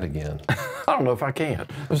 Say that again. I don't know if I can.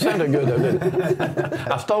 It sounded good though, didn't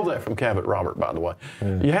it? I stole that from Cabot Robert, by the way.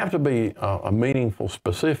 Yeah. You have to be a meaningful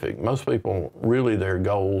specific. Most people, really their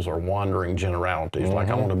goals are wandering generalities. Like,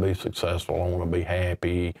 I want to be successful, I want to be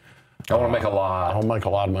happy. I want to make a lot. I want to make a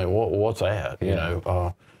lot of money. What's that?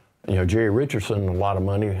 Yeah. Jerry Richardson, a lot of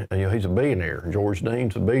money. He's a billionaire. George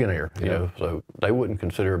Dean's a billionaire. So they wouldn't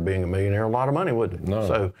consider being a millionaire a lot of money, would they? No.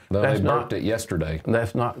 So they burnt it yesterday.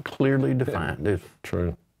 That's not clearly defined. It's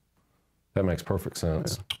true. That makes perfect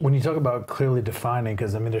sense. When you talk about clearly defining,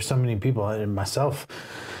 because I mean, there's so many people, and myself,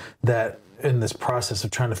 that in this process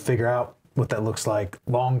of trying to figure out what that looks like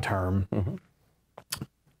long term. Mm-hmm.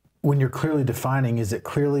 When you're clearly defining, is it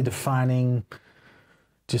clearly defining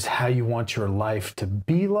just how you want your life to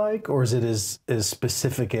be like, or is it as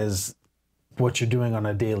specific as what you're doing on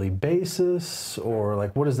a daily basis, or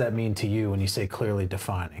like, what does that mean to you when you say clearly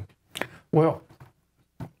defining? Well,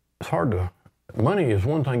 it's hard to. Money is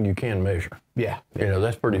one thing you can measure. Yeah.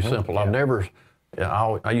 That's pretty simple.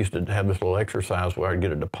 Yeah. I used to have this little exercise where I'd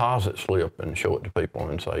get a deposit slip and show it to people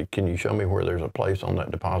and say, can you show me where there's a place on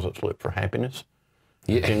that deposit slip for happiness?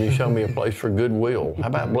 Yeah. Can you show me a place for goodwill? How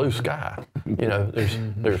about blue sky?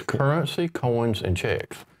 There's currency, coins, and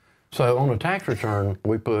checks. So on a tax return,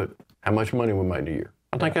 we put how much money we made a year.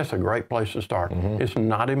 I think that's a great place to start. Mm-hmm. It's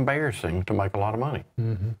not embarrassing to make a lot of money,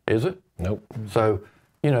 is it? Nope. So,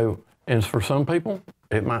 and for some people,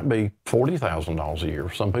 it might be $40,000 a year.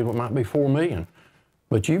 For some people, it might be $4 million.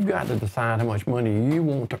 But you've got to decide how much money you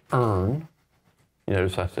want to earn.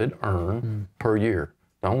 Notice I said earn per year.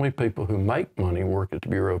 The only people who make money work at the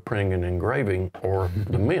Bureau of Printing and Engraving or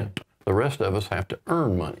the Mint. The rest of us have to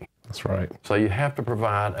earn money. That's right. So you have to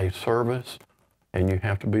provide a service, and you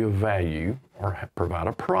have to be of value or provide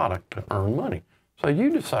a product to earn money. So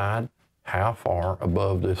you decide how far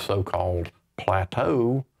above this so-called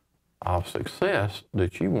plateau of success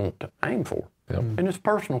that you want to aim for. Yep. And it's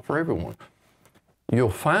personal for everyone.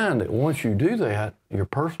 You'll find that once you do that, your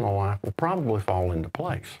personal life will probably fall into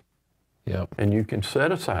place. Yep. And you can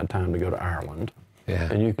set aside time to go to Ireland.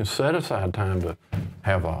 Yeah. And you can set aside time to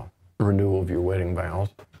have a renewal of your wedding vows.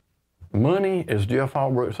 Money, as Jeff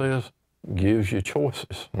Albrook says, gives you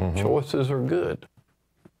choices. Mm-hmm. Choices are good.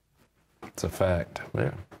 It's a fact.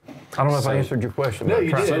 Yeah. I don't know if I answered your question. No,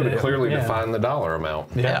 you did. So to clearly define the dollar amount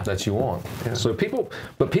that you want. Yeah. So people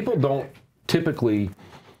don't typically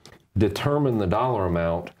determine the dollar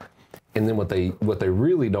amount, and then what they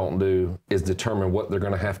really don't do is determine what they're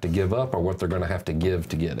going to have to give up or what they're going to have to give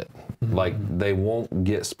to get it. Mm-hmm. Like, they won't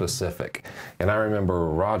get specific. And I remember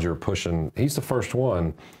Roger pushing. He's the first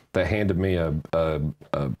one that handed me a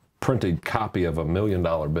printed copy of $1 million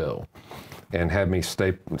bill. And had me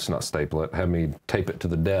had me tape it to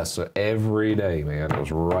the desk. So every day, man, it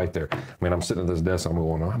was right there. I mean, I'm sitting at this desk, I'm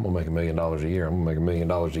going, I'm gonna make $1 million a year. I'm gonna make $1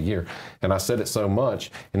 million a year. And I said it so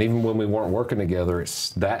much, and even when we weren't working together,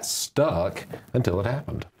 that stuck until it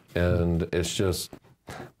happened. And it's just,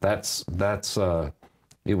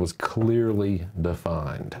 it was clearly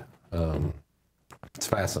defined. It's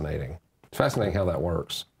fascinating. It's fascinating how that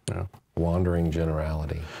works. Yeah. Wandering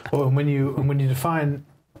generality. Well, when you define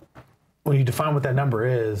what that number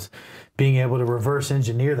is, being able to reverse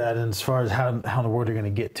engineer that, and as far as how in the world you're going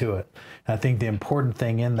to get to it. And I think the important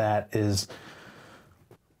thing in that is,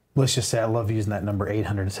 let's just say, I love using that number,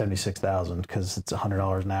 876,000, because it's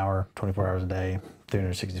 $100 an hour, 24 hours a day,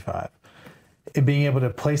 365. And being able to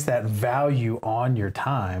place that value on your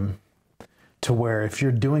time to where if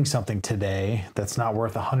you're doing something today that's not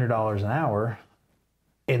worth $100 an hour,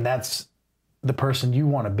 and that's the person you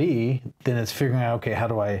want to be, then it's figuring out, okay, how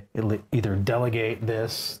do I either delegate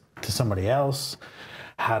this to somebody else?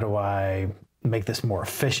 How do I make this more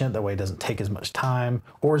efficient? That way it doesn't take as much time.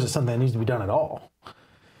 Or is it something that needs to be done at all?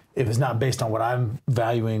 If it's not based on what I'm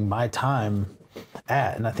valuing my time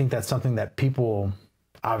at. And I think that's something that people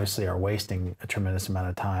obviously are wasting a tremendous amount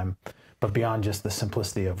of time. But beyond just the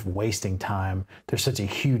simplicity of wasting time, there's such a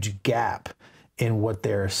huge gap in what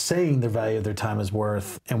they're saying the value of their time is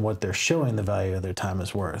worth and what they're showing the value of their time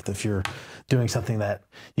is worth. If you're doing something that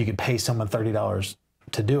you could pay someone $30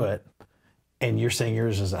 to do it, and you're saying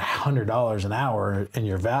yours is $100 an hour in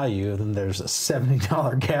your value, then there's a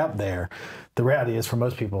 $70 gap there. The reality is, for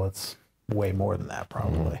most people, it's way more than that,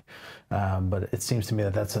 probably. Mm-hmm. But it seems to me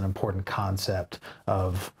that that's an important concept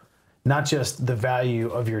of not just the value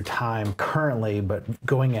of your time currently, but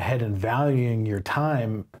going ahead and valuing your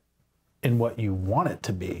time in what you want it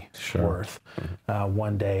to be worth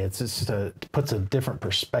one day. It's just it puts a different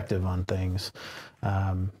perspective on things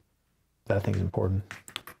that I think is important.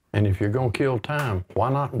 And if you're going to kill time,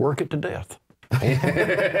 why not work it to death?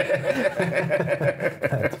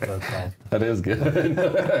 That is good.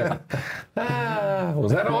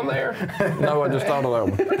 Was that on there? No, I just thought of that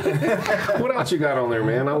one. What else you got on there,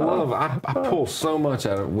 man? I pull so much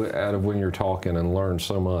out of when you're talking and learn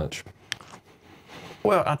so much.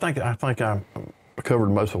 Well, I think I covered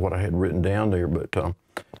most of what I had written down there, but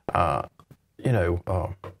I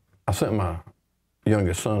sent my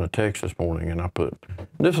youngest son a text this morning, and I put,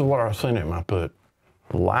 this is what I sent him. I put,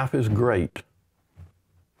 life is great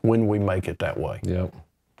when we make it that way. Yep.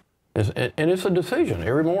 And it's a decision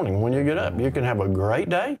every morning when you get up. You can have a great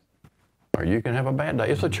day, or you can have a bad day.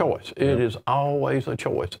 It's a choice. It is always a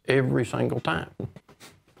choice every single time.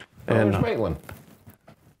 And there's Maitland.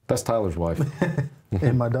 That's Tyler's wife.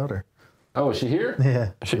 And my daughter. Oh, is she here?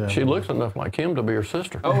 Yeah. She looks enough like him to be her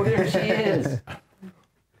sister. Oh, there she is.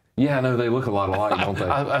 Yeah, I know they look a lot alike, don't they?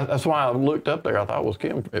 That's why I looked up there. I thought it was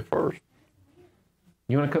Kim at first.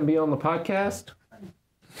 You want to come be on the podcast?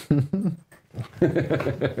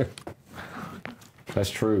 That's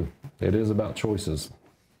true. It is about choices.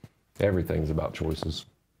 Everything's about choices.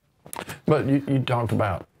 But you talked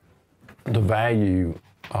about the value.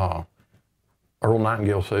 Earl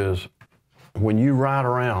Nightingale says, when you ride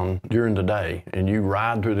around during the day and you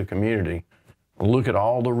ride through the community, look at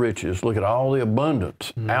all the riches, look at all the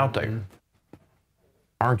abundance out there.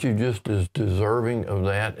 Aren't you just as deserving of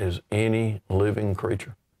that as any living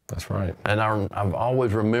creature? That's right. And I've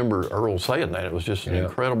always remembered Earl saying that. It was just an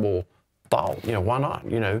incredible thought. Why not?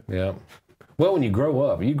 Yeah. Well, when you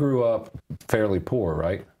grew up fairly poor,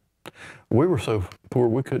 right? We were so poor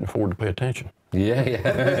we couldn't afford to pay attention.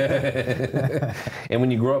 Yeah. And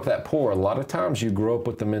when you grow up that poor, a lot of times you grow up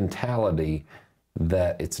with the mentality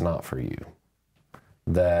that it's not for you.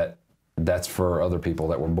 That's for other people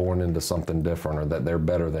that were born into something different, or that they're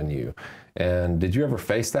better than you. And did you ever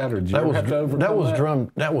face that, or did you ever have to overcome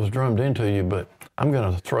that? That was drummed into you, but I'm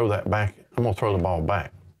going to throw that back. I'm going to throw the ball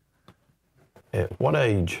back. At what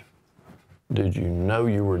age did you know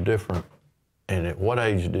you were different, and at what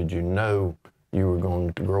age did you know you were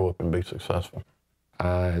going to grow up and be successful?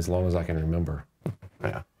 As long as I can remember.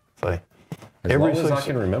 Yeah. See, as long as I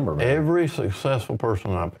can remember, man. Every successful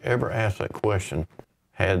person I've ever asked that question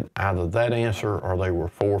had either that answer or they were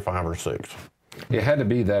 4, 5, or 6. It had to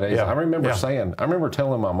be that age. Yeah. I remember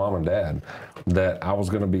telling my mom and dad that I was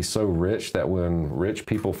going to be so rich that when rich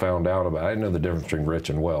people found out about it, I didn't know the difference between rich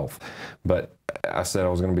and wealth, but I said I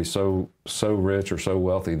was going to be so rich or so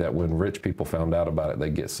wealthy that when rich people found out about it,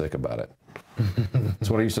 they'd get sick about it. That's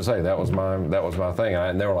what I used to say. That was my thing.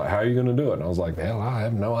 And they were like, "How are you going to do it?" And I was like, "Hell, I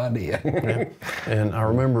have no idea." Yeah. And I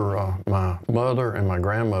remember my mother and my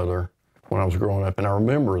grandmother when I was growing up, and I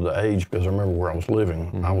remember the age because I remember where I was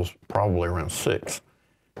living. I was probably around 6,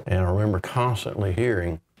 and I remember constantly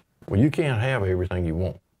hearing, "Well, you can't have everything you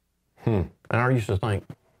want." And I used to think,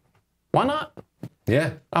 "Why not?"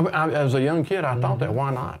 Yeah. As a young kid, I thought that,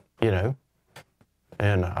 why not?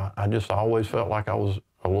 And I just always felt like I was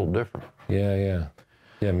a little different. Yeah,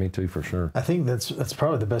 me too, for sure. I think that's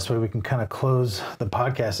probably the best way we can kind of close the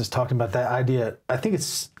podcast, is talking about that idea. I think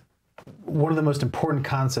it's one of the most important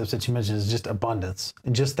concepts that you mentioned is just abundance,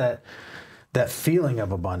 and just that feeling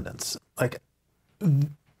of abundance, like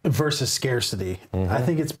versus scarcity. I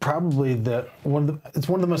think it's probably one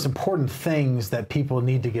of the most important things that people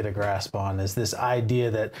need to get a grasp on, is this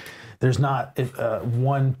idea that there's not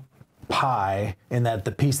one pie, and that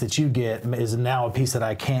the piece that you get is now a piece that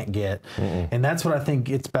I can't get. And that's what I think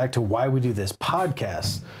gets back to why we do this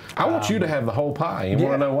podcast. I want you to have the whole pie. You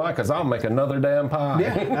want to know why? Because I'll make another damn pie.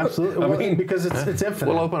 Yeah, absolutely. Because it's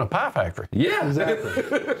infinite. We'll open a pie factory. Yeah, exactly.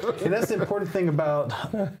 And that's the important thing about,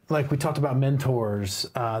 like we talked about, mentors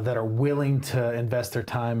that are willing to invest their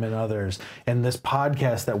time in others, and this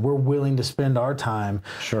podcast that we're willing to spend our time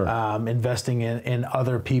investing in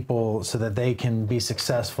other people so that they can be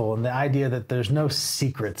successful. And the idea that there's no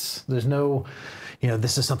secrets, there's no,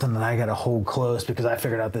 this is something that I got to hold close because I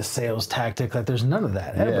figured out this sales tactic. Like, there's none of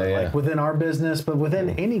that ever. Like within our business, but within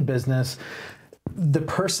any business, the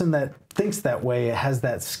person that thinks that way has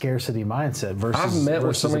that scarcity mindset versus I've met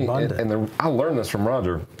with somebody, and I learned this from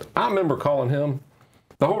Roger. I remember calling him.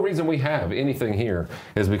 The whole reason we have anything here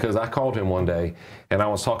is because I called him one day and I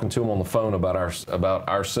was talking to him on the phone about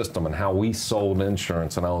our system and how we sold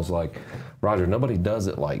insurance. And I was like, Roger, nobody does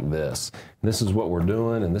it like this. This is what we're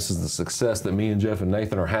doing, and this is the success that me and Jeff and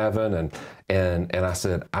Nathan are having. And I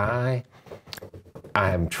said,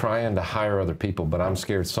 I am trying to hire other people, but I'm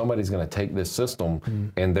scared somebody's going to take this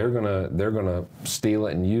system and they're gonna steal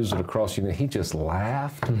it and use it across you. He just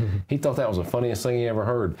laughed. He thought that was the funniest thing he ever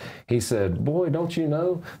heard. He said, "Boy, don't you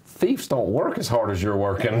know, thieves don't work as hard as you're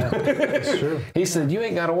working." That's true. He said, "You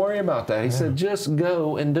ain't got to worry about that." He said, "Just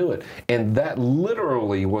go and do it." And that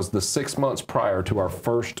literally was the 6 months prior to our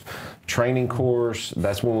first training course.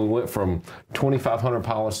 That's when we went from 2,500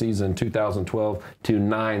 policies in 2012 to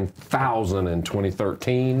 9,000 in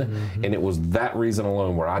 2013. And it was that reason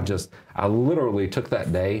alone where I literally took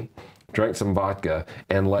that day, drank some vodka,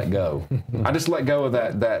 and let go. I just let go of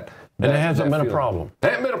that. And it hasn't been a problem. That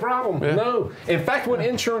hasn't been a problem. Yeah. No. In fact, when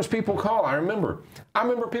insurance people call, I remember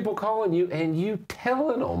people calling you and you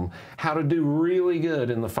telling them how to do really good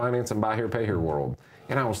in the finance and buy here, pay here world.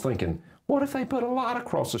 And I was thinking, what if they put a lot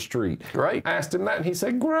across the street? Great. I asked him that and he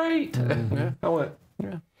said, great. Yeah. I went,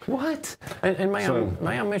 yeah. What? And may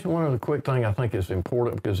I mention one other quick thing I think is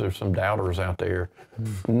important because there's some doubters out there,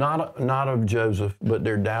 not of Joseph, but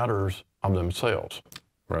they're doubters of themselves.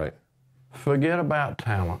 Right. Forget about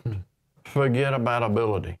talent. Forget about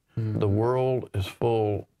ability. The world is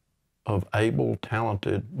full of able,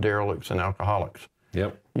 talented derelicts and alcoholics.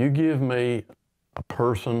 Yep. You give me a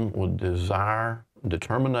person with desire,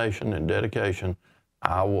 determination, and dedication,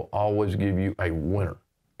 I will always give you a winner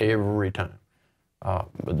every time.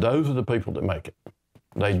 But those are the people that make it.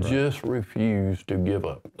 They just refuse to give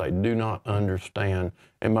up. They do not understand.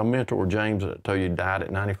 And my mentor, James, that I told you died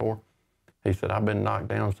at 94, he said, I've been knocked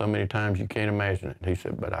down so many times you can't imagine it. He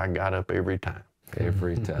said, but I got up every time.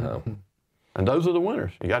 Every time. And those are the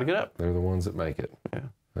winners. You got to get up. They're the ones that make it. Yeah.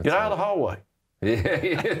 Get out of the hallway. Yeah,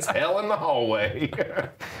 it's hell in the hallway.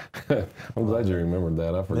 I'm glad you remembered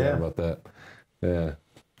that. I forgot about that. Yeah.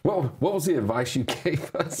 Well, what was the advice you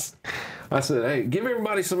gave us? I said, hey, give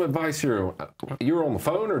everybody some advice here. You were on the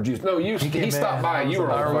phone, or he stopped by and you were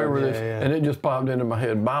on the phone. I remember this, and it just popped into my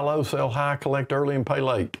head. Buy low, sell high, collect early, and pay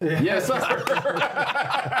late. Yes, sir.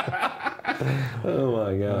 Oh,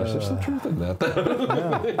 my gosh. There's some truth in that,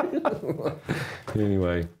 though.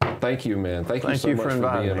 Anyway, thank you, man. Thank you so much for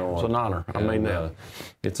being on. It's an honor. I mean that.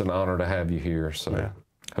 It's an honor to have you here. So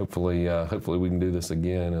hopefully we can do this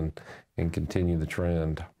again and continue the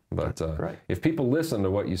trend. But if people listen to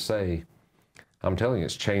what you say, I'm telling you,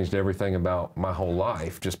 it's changed everything about my whole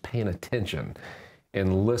life, just paying attention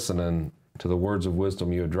and listening to the words of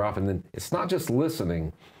wisdom you would drop. And then it's not just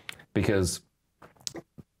listening, because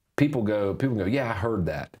people go, yeah, I heard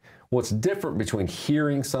that. What's different between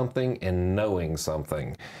hearing something and knowing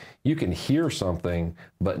something? You can hear something,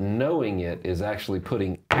 but knowing it is actually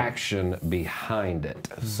putting action behind it.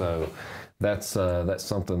 So that's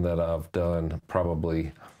something that I've done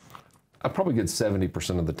probably a good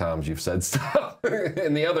 70% of the times you've said stuff.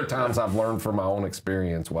 And the other times I've learned from my own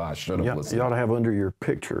experience why I should have listened. You ought to have under your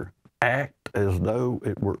picture, act as though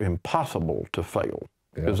it were impossible to fail.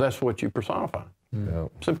 Because that's what you personify. Yeah.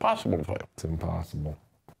 It's impossible to fail. It's impossible.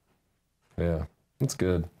 Yeah, that's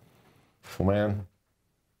good. Well, man,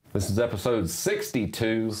 this is episode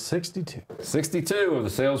 62. 62 of the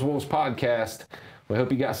Sales Wolves podcast. We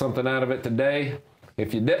hope you got something out of it today.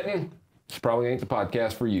 If you didn't, this probably ain't the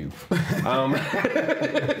podcast for you.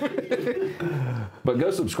 But go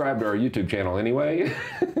subscribe to our YouTube channel anyway.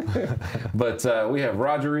 But we have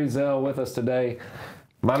Roger Ezell with us today.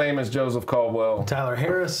 My name is Joseph Caldwell. Tyler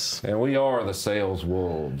Harris. And we are the Sales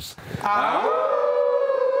Wolves. Ah!